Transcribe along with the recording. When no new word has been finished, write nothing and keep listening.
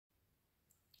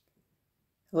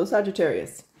Hello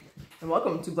Sagittarius, and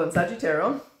welcome to Bluntsaggie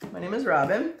Tarot. My name is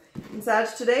Robyn. And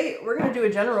Sag, today we're going to do a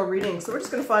general reading, so we're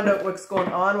just going to find out what's going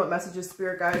on, what messages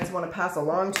spirit guides want to pass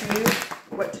along to you,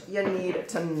 what you need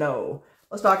to know.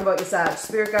 Let's talk about your Sag.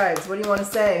 Spirit guides, what do you want to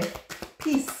say?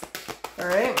 Peace. All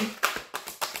right.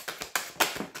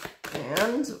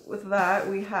 And with that,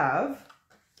 we have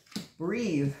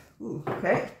breathe. Ooh,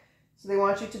 okay. So they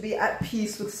want you to be at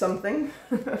peace with something.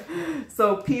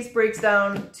 So peace breaks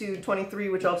down to 23,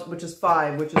 which is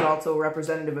 5, which is also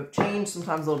representative of change,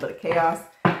 sometimes a little bit of chaos,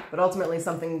 but ultimately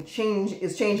something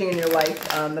is changing in your life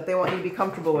that they want you to be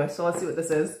comfortable with. So let's see what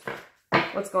this is.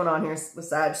 What's going on here with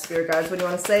Sag spirit guides? What do you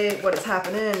want to say? What is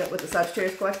happening with the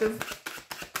Sagittarius collective?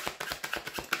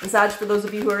 And Sag, for those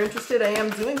of you who are interested, I am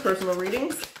doing personal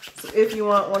readings. So if you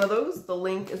want one of those, the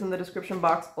link is in the description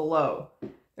box below.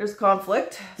 There's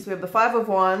conflict. So we have the 5 of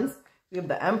Wands, we have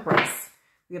the Empress,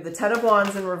 we have the 10 of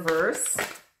Wands in reverse.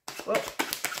 Well,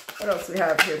 what else do we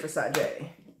have here for Sag?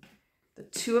 The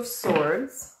 2 of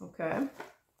Swords, okay.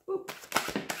 Oop.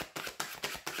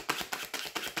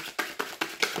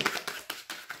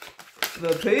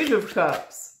 The Page of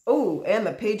Cups. Oh, and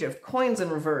the Page of Coins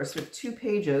in reverse. We have 2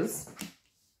 pages.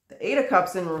 The 8 of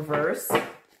Cups in reverse.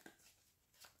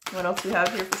 What else do we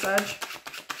have here for Sag?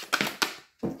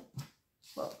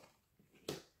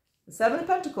 The 7 of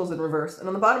Pentacles in reverse. And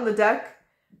on the bottom of the deck,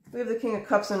 we have the King of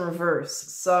Cups in reverse.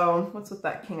 So what's with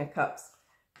that King of Cups?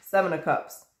 7 of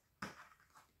Cups.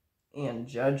 And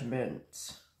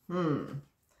Judgment.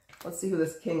 Let's see who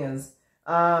this King is.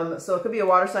 So it could be a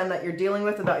water sign that you're dealing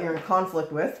with or that you're in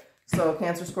conflict with. So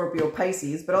Cancer, Scorpio,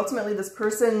 Pisces. But ultimately this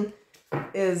person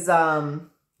is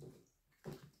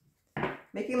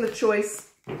making the choice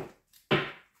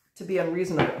to be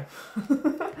unreasonable.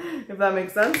 If that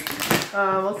makes sense.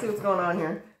 Let's see what's going on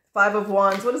here. 5 of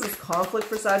Wands. What is this conflict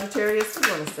for Sagittarius? What do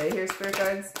you want to say here, spirit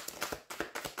guides?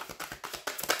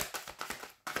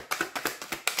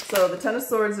 So the 10 of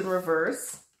Swords in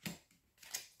reverse.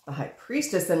 The High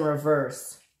Priestess in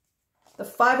reverse. The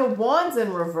 5 of Wands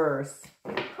in reverse.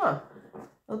 Huh.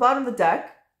 On the bottom of the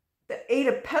deck, the 8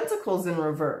 of Pentacles in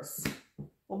reverse.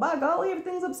 Well, by golly,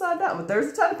 everything's upside down. But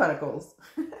there's the 10 of Pentacles.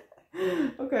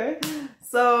 Okay.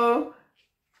 So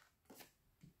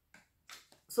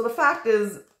the fact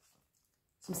is,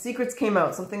 some secrets came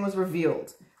out. Something was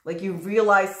revealed. Like you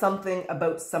realized something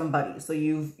about somebody. So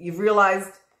you've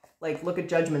realized, like, look at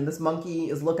Judgment. This monkey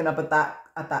is looking up at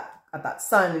that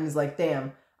sun, and he's like,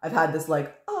 damn, I've had this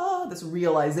this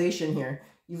realization here.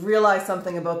 You've realized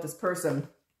something about this person,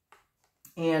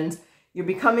 and you're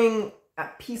becoming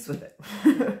at peace with it.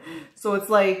 So it's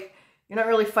like you're not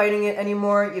really fighting it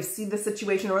anymore. You see the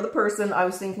situation or the person. I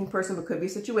was thinking person, but could be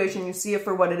situation. You see it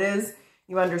for what it is.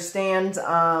 You understand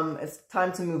it's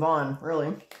time to move on,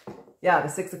 really. Yeah, the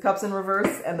 6 of Cups in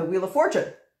reverse and the Wheel of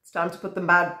Fortune. It's time to put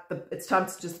it's time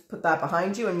to just put that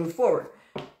behind you and move forward.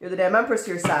 You're the damn Empress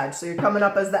here, Sag. So you're coming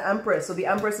up as the Empress. So the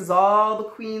Empress is all the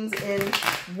queens in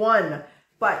one.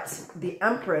 But the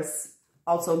Empress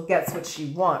also gets what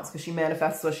she wants because she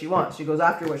manifests what she wants. She goes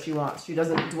after what she wants. She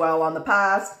doesn't dwell on the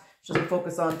past. She doesn't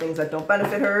focus on things that don't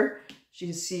benefit her.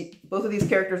 Both of these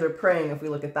characters are praying if we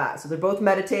look at that. So they're both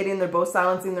meditating. They're both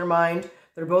silencing their mind.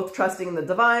 They're both trusting in the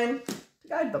divine to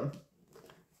guide them.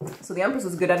 So the Empress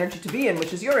is good energy to be in,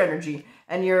 which is your energy.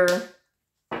 And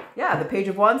the Page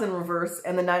of Wands in reverse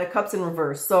and the 9 of Cups in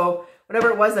reverse. So whatever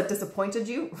it was that disappointed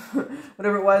you,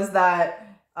 whatever it was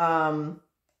that,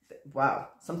 wow,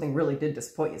 something really did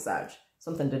disappoint you, Sag.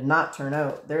 Something did not turn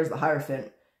out. There's the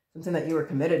Hierophant. Something that you were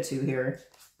committed to here.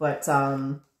 But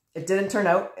it didn't turn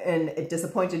out and it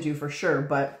disappointed you for sure.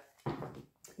 But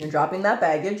you're dropping that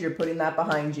baggage. You're putting that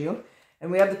behind you. And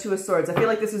we have the 2 of Swords. I feel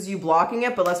like this is you blocking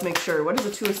it, but let's make sure. What is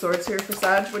the 2 of Swords here for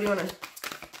Sag? What do you want to...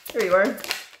 There you are.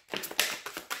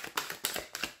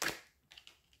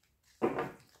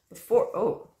 The 4...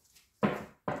 Oh.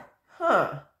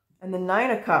 Huh. And the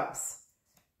 9 of Cups.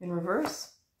 In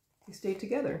reverse. They stayed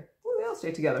together. Oh, they all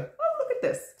stayed together. Oh, look at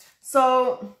this.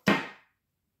 So...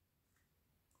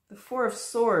 The 4 of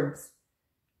Swords.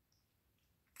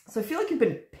 So I feel like you've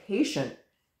been patient.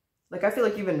 Like, I feel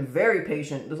like you've been very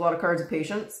patient. There's a lot of cards of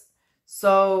patience.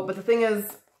 So, but the thing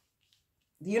is,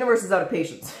 the universe is out of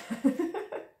patience.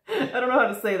 I don't know how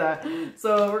to say that.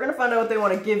 So we're going to find out what they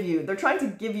want to give you. They're trying to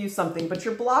give you something, but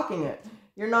you're blocking it.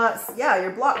 You're not,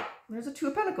 you're blocked. There's a 2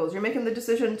 of Pentacles. You're making the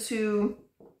decision to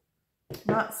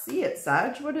not see it,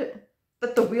 Sag.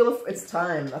 That the Wheel of, it's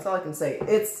time. That's all I can say.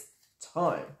 It's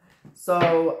time.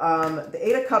 So the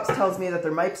 8 of Cups tells me that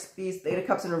there might be, the 8 of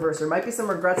Cups in reverse, there might be some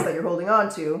regrets that you're holding on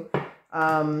to.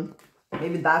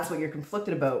 Maybe that's what you're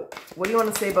conflicted about. What do you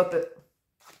want to say about the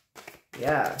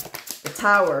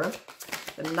Tower,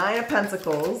 the Nine of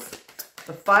Pentacles,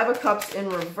 the Five of Cups in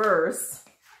reverse,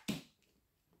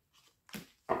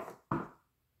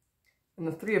 and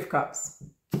the Three of Cups.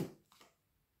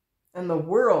 And the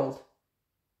World.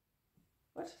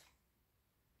 What?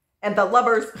 And the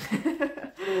Lovers.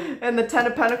 And the Ten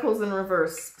of Pentacles in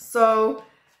reverse. So,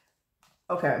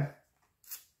 okay.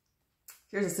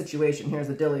 Here's a situation. Here's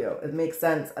a dealio. It makes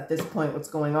sense at this point what's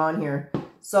going on here.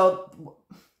 So,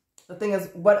 the thing is,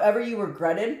 whatever you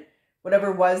regretted,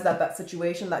 whatever was that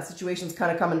situation's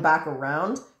kind of coming back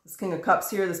around. This King of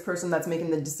Cups here, this person that's making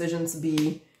the decision to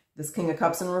be this King of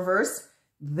Cups in reverse,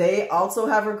 they also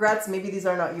have regrets. Maybe these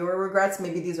are not your regrets.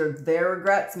 Maybe these are their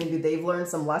regrets. Maybe they've learned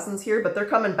some lessons here, but they're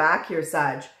coming back here,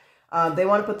 Sag. They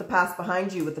want to put the past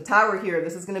behind you. With the Tower here,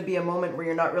 this is going to be a moment where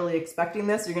you're not really expecting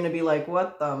this. You're going to be like,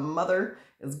 what the mother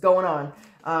is going on?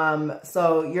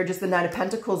 So you're just in Nine of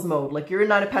Pentacles mode. Like you're in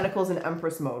Nine of Pentacles in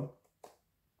Empress mode.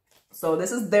 So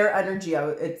this is their energy.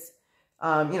 It's, you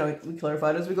know, we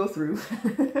clarify it as we go through.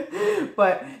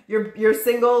 But you're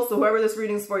single. So whoever this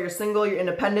reading's for, you're single, you're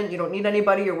independent. You don't need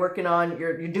anybody. You're working on,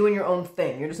 you're doing your own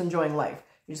thing. You're just enjoying life.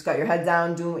 You just got your head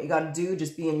down, doing what you got to do,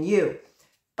 just being you.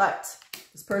 But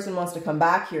this person wants to come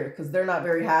back here because they're not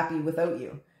very happy without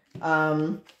you.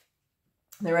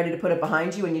 They're ready to put it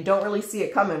behind you and you don't really see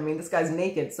it coming. I mean, this guy's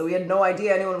naked, so he had no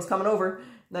idea anyone was coming over.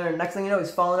 Then next thing you know,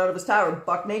 he's falling out of his tower,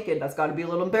 buck naked. That's got to be a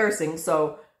little embarrassing.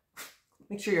 So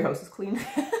make sure your house is clean.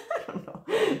 I don't know.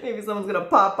 Maybe someone's going to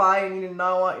pop by and you do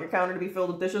not want your counter to be filled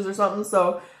with dishes or something.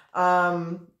 So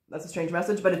that's a strange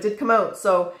message, but it did come out.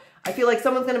 So I feel like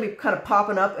someone's going to be kind of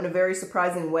popping up in a very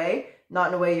surprising way. Not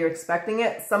in a way you're expecting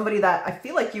it. Somebody that I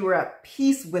feel like you were at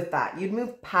peace with that. You'd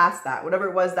moved past that. Whatever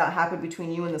it was that happened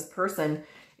between you and this person,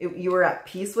 you were at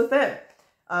peace with it.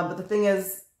 But the thing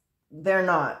is, they're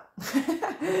not.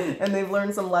 And they've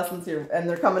learned some lessons here and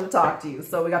they're coming to talk to you.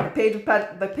 So we got the Page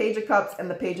of Cups and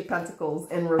the Page of Pentacles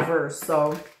in reverse.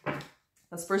 So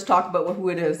let's first talk about who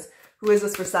it is. Who is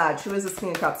this for Sag? Who is this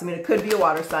King of Cups? I mean, it could be a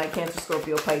water sign, Cancer,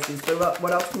 Scorpio, Pisces. But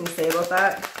what else can you say about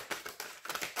that?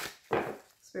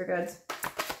 Spirit guides.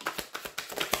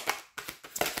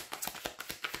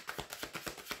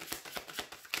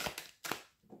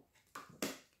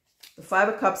 The Five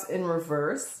of Cups in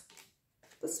reverse.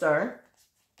 The Star.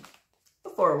 The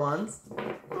Four of Wands.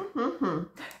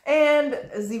 And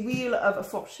the Wheel of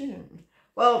Fortune.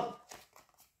 Well,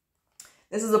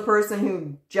 this is a person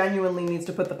who genuinely needs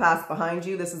to put the past behind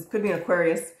you. This could be an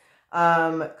Aquarius.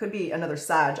 Could be another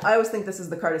Sag. I always think this is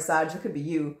the card of Sag. It could be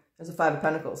you. There's a Five of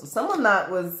Pentacles. So someone that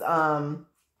was,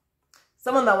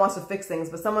 someone that wants to fix things,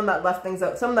 but someone that left things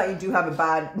out, someone that you do have a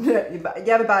bad,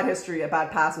 you have a bad history, a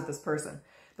bad past with this person,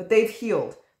 but they've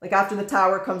healed. Like after the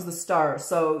Tower comes the Star.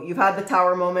 So you've had the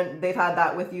Tower moment. They've had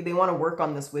that with you. They want to work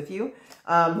on this with you.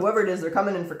 Whoever it is, they're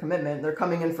coming in for commitment. They're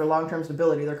coming in for long-term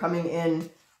stability. They're coming in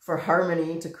for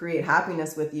harmony to create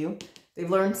happiness with you.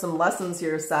 They've learned some lessons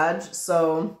here, Sag.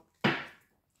 So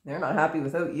they're not happy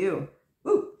without you.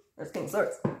 Woo! There's King of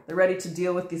Swords. They're ready to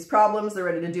deal with these problems. They're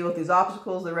ready to deal with these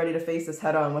obstacles. They're ready to face this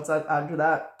head on. What's that after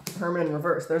that? Hermit in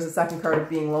reverse. There's a second card of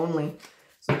being lonely.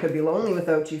 So it could be lonely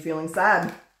without you, feeling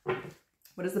sad.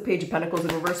 What is the Page of Pentacles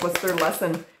in reverse? What's their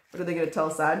lesson? What are they going to tell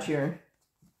Sag here?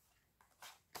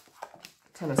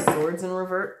 Ten of Swords in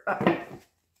reverse.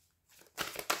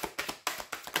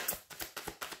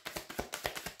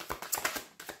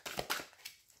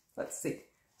 Let's see.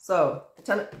 So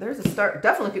there's a Star.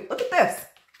 Definitely, look at this.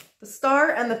 The Star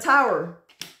and the Tower.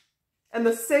 And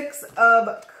the Six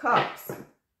of Cups.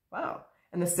 Wow.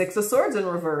 And the Six of Swords in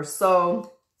reverse.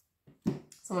 So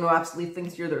someone who absolutely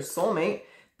thinks you're their soulmate.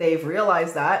 They've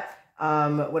realized that.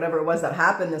 Whatever it was that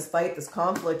happened, this fight, this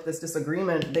conflict, this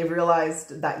disagreement, they've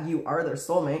realized that you are their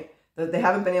soulmate. That they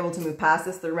haven't been able to move past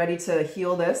this. They're ready to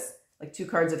heal this. Like two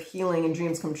cards of healing and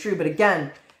dreams come true. But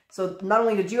again, so not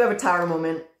only did you have a Tower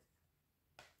moment,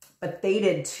 but they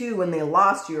did too when they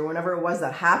lost you or whenever it was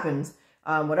that happened,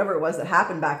 whatever it was that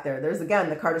happened back there. There's, again,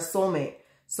 the card of soulmate.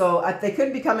 So they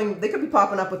could be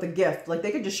popping up with a gift. Like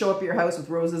they could just show up at your house with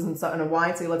roses and a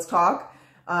wine, say, let's talk.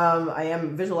 I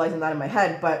am visualizing that in my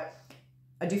head, but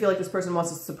I do feel like this person wants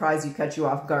to surprise you, catch you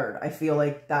off guard. I feel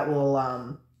like that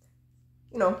will,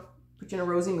 you know, put you in a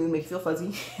rosy mood, make you feel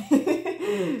fuzzy,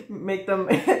 make them,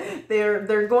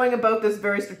 they're going about this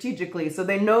very strategically. So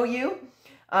they know you.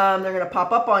 They're going to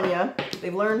pop up on you.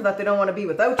 They've learned that they don't want to be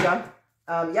without you.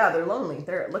 Yeah, they're lonely.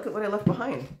 Look at what I left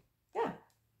behind. Yeah.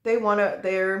 They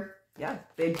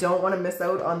don't want to miss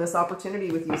out on this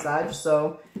opportunity with you, Sag.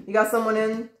 So you got someone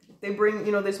in, they bring,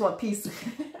 you know, they just want peace.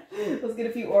 Let's get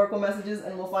a few oracle messages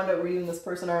and we'll find out where you and this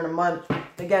person are in a month.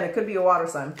 Again, it could be a water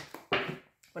sign.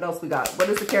 What else we got? What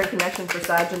is the care and connection for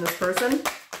Sag and this person?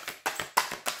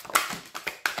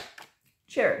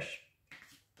 cherish.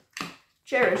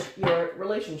 Cherish your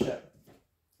relationship.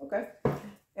 Okay.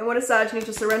 And what does Sag need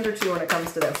to surrender to when it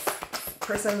comes to this?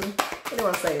 Person, what do you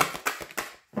want to say?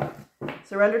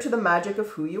 Surrender to the magic of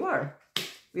who you are.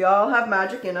 We all have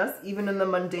magic in us, even in the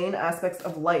mundane aspects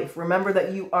of life. Remember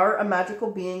that you are a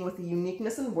magical being with a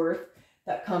uniqueness and worth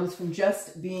that comes from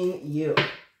just being you.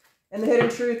 And the hidden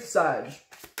truth, Sag.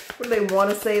 What do they want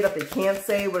to say that they can't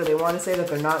say? What do they want to say that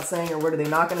they're not saying? Or what are they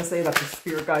not going to say that the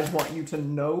spirit guides want you to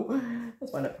know?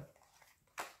 Let's find out.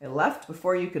 I left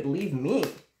before you could leave me.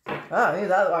 Ah, maybe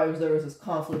that's why there was this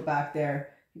conflict back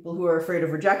there. People who are afraid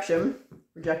of rejection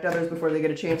reject others before they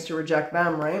get a chance to reject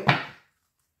them, right?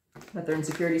 Let their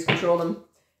insecurities control them.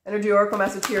 Energy oracle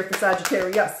message here for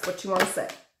Sagittarius. What you want to say?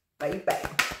 Bang, bang.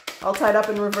 All tied up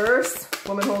in reverse.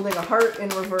 Woman holding a heart in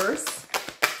reverse.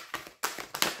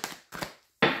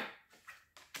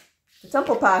 The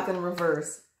temple path in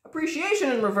reverse.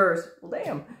 Appreciation in reverse. Well,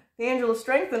 damn. The angel of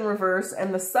strength in reverse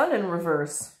and the sun in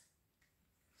reverse.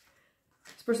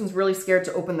 This person's really scared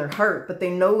to open their heart, but they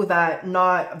know that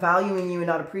not valuing you and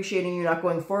not appreciating you, not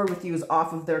going forward with you is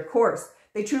off of their course.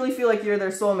 They truly feel like you're their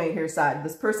soulmate here, Sag.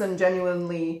 This person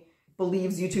genuinely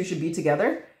believes you two should be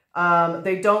together.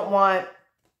 They don't want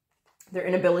their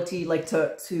inability like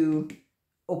to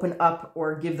open up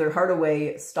or give their heart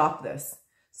away stop this.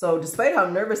 So despite how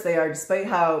nervous they are, despite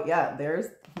how,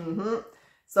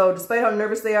 So despite how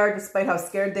nervous they are, despite how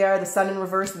scared they are, the sun in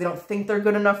reverse, they don't think they're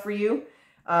good enough for you.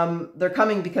 They're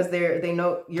coming because they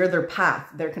know you're their path.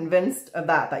 They're convinced of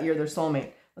that you're their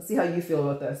soulmate. Let's see how you feel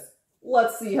about this.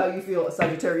 Let's see how you feel,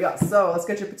 Sagittarius. So let's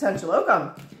get your potential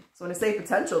outcome. So when I say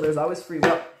potential, there's always free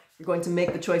will. You're going to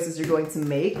make the choices you're going to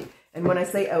make. And when I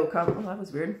say outcome, oh, that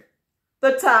was weird.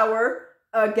 The Tower,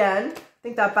 again. I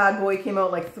think that bad boy came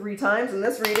out like 3 times in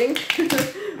this reading.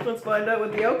 Let's find out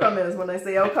what the outcome is. When I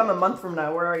say outcome, a month from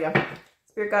now, where are you?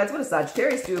 Spirit guides, what does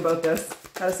Sagittarius do about this?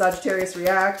 How does Sagittarius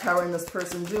react? How are this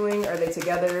person doing? Are they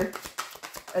together?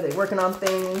 Are they working on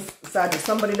things? Sag is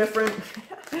somebody different.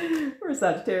 We're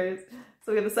Sagittarius.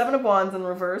 So we have the 7 of Wands in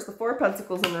reverse, the 4 of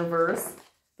Pentacles in reverse,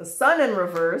 the Sun in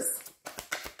reverse.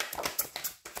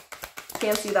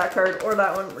 Can't see that card or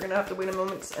that one. We're going to have to wait a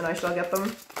moment and I shall get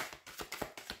them.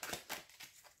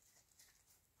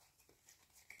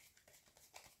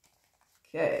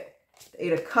 Okay. The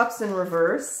 8 of Cups in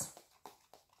reverse.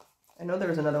 I know there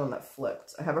was another one that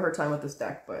flipped. I have a hard time with this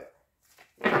deck, but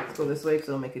let's go this way because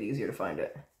it'll make it easier to find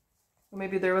it. Or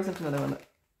maybe there wasn't another one that...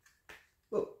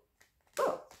 Whoa.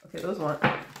 Oh, okay, those weren't.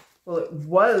 Well, it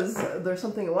was. There's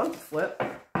something it wanted to flip.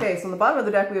 Okay, so on the bottom of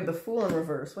the deck, we have the Fool in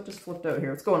reverse. What just flipped out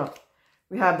here? What's going on?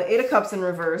 We have the 8 of Cups in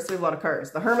reverse. There's a lot of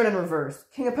cards. The Hermit in reverse.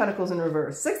 King of Pentacles in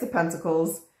reverse. 6 of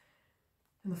Pentacles.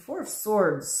 And the 4 of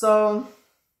Swords. So...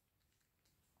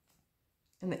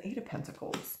 And the 8 of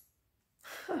Pentacles.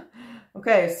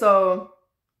 Okay, so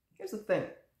here's the thing.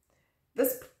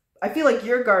 I feel like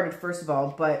you're guarded, first of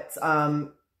all, but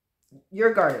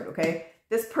you're guarded, okay?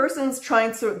 This person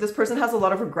has a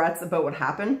lot of regrets about what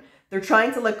happened. They're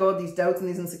trying to let go of these doubts and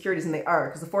these insecurities, and they are,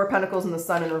 because the 4 of Pentacles and the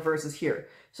Sun in reverse is here.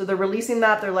 So they're releasing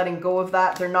that, they're letting go of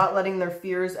that, they're not letting their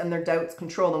fears and their doubts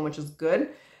control them, which is good.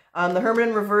 The Hermit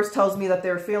in reverse tells me that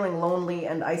they're feeling lonely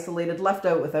and isolated, left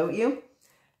out without you.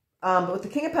 But with the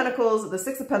King of Pentacles, the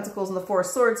 6 of Pentacles, and the 4 of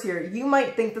Swords here, you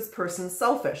might think this person's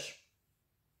selfish.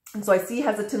 And so I see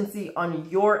hesitancy on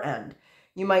your end.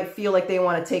 You might feel like they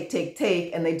want to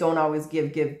take, and they don't always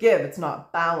give. It's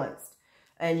not balanced.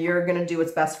 And you're going to do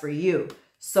what's best for you.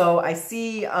 So I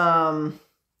see, what's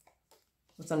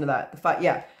under that? The 5,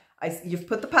 yeah. You've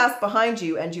put the past behind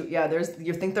you, and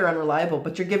you think they're unreliable,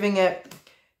 but you're giving it,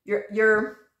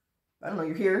 I don't know,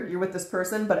 you're here, you're with this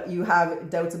person, but you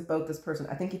have doubts about this person.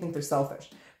 I think you think they're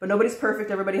selfish. But nobody's perfect,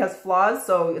 everybody has flaws,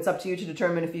 so it's up to you to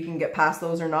determine if you can get past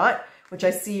those or not, which I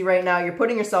see right now. You're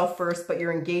putting yourself first, but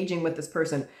you're engaging with this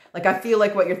person. Like, I feel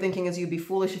like what you're thinking is you'd be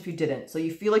foolish if you didn't. So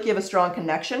you feel like you have a strong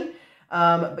connection,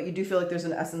 but you do feel like there's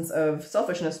an essence of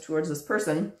selfishness towards this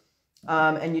person.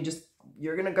 And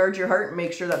you're going to guard your heart and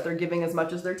make sure that they're giving as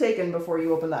much as they're taking before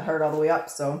you open that heart all the way up.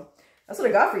 So that's what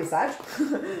I got for you, Sag.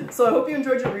 So I hope you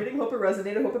enjoyed your reading. Hope it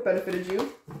resonated. Hope it benefited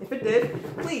you. If it did,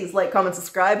 please like, comment,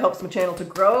 subscribe. Helps my channel to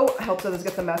grow. Helps others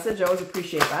get the message. I always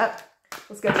appreciate that.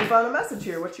 Let's get your final message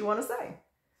here. What you want to say?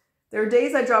 There are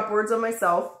days I drop words on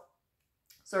myself.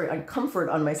 I comfort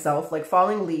on myself like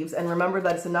falling leaves, and remember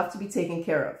that it's enough to be taken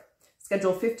care of.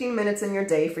 Schedule 15 minutes in your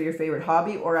day for your favorite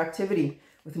hobby or activity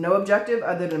with no objective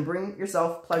other than bring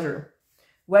yourself pleasure.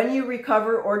 When you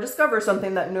recover or discover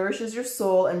something that nourishes your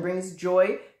soul and brings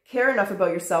joy, care enough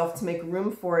about yourself to make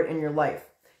room for it in your life.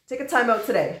 Take a time out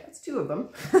today. That's 2 of them.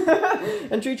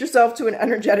 And treat yourself to an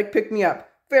energetic pick-me-up.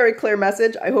 very clear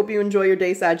message. I hope you enjoy your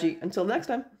day, Saggy. Until next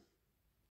time.